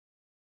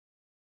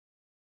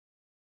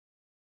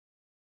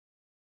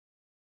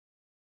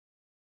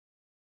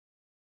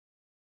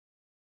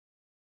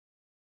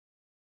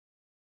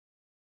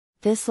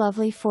This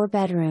lovely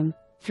 4-bedroom,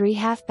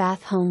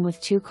 3-half-bath home with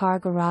 2-car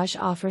garage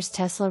offers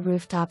Tesla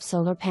rooftop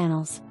solar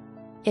panels.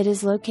 It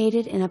is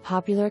located in a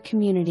popular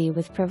community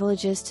with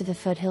privileges to the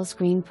Foothills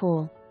Green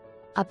Pool.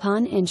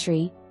 Upon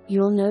entry,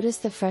 you'll notice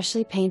the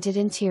freshly painted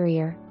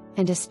interior,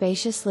 and a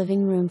spacious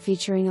living room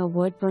featuring a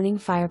wood-burning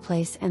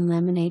fireplace and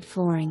laminate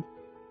flooring.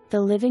 The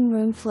living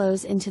room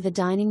flows into the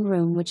dining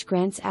room, which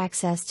grants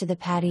access to the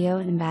patio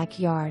and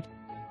backyard.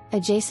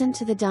 Adjacent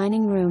to the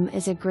dining room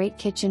is a great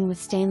kitchen with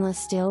stainless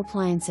steel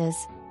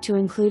appliances, to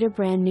include a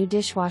brand new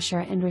dishwasher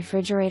and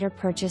refrigerator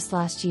purchased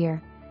last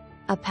year.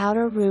 A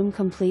powder room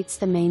completes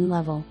the main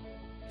level.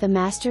 The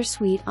master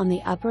suite on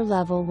the upper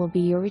level will be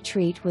your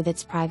retreat with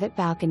its private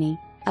balcony,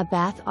 a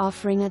bath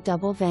offering a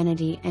double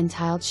vanity and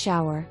tiled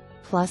shower,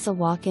 plus a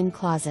walk-in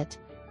closet.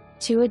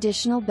 2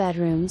 additional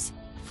bedrooms,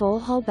 full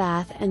whole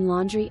bath and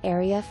laundry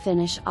area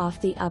finish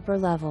off the upper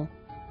level.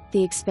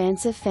 The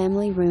expansive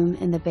family room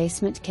in the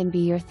basement can be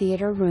your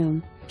theater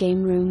room,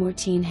 game room or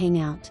teen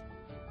hangout.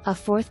 A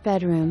 4th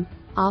bedroom,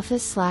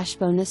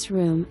 office/bonus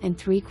room and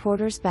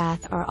 3/4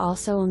 bath are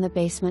also on the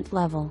basement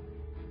level.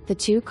 The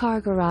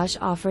 2-car garage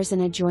offers an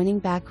adjoining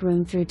back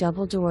room through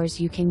double doors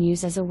you can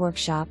use as a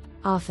workshop,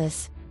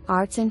 office,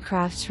 arts and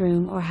crafts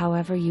room or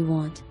however you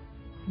want.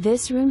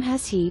 This room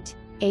has heat,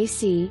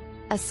 AC,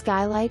 a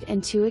skylight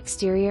and 2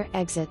 exterior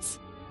exits.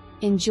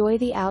 Enjoy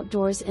the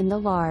outdoors in the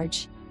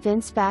large,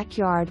 fenced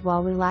backyard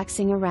while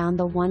relaxing around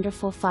the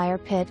wonderful fire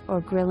pit or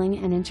grilling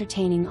and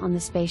entertaining on the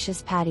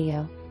spacious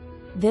patio.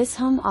 This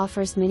home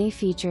offers many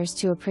features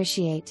to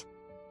appreciate.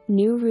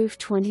 New roof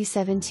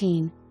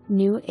 2017,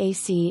 new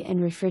AC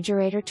and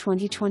refrigerator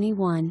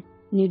 2021,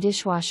 new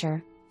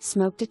dishwasher,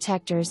 smoke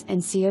detectors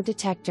and CO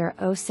detector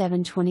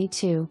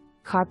 0722,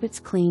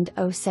 carpets cleaned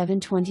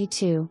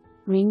 0722,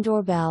 Ring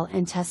doorbell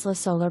and Tesla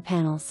solar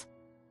panels.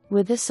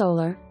 With the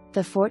solar,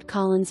 the Fort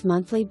Collins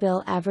monthly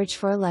bill average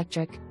for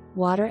electric,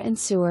 water and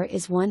sewer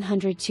is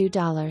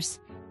 $102.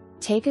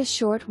 Take a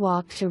short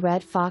walk to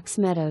Red Fox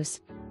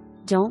Meadows.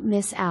 Don't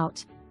miss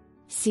out.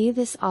 See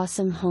this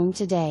awesome home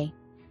today.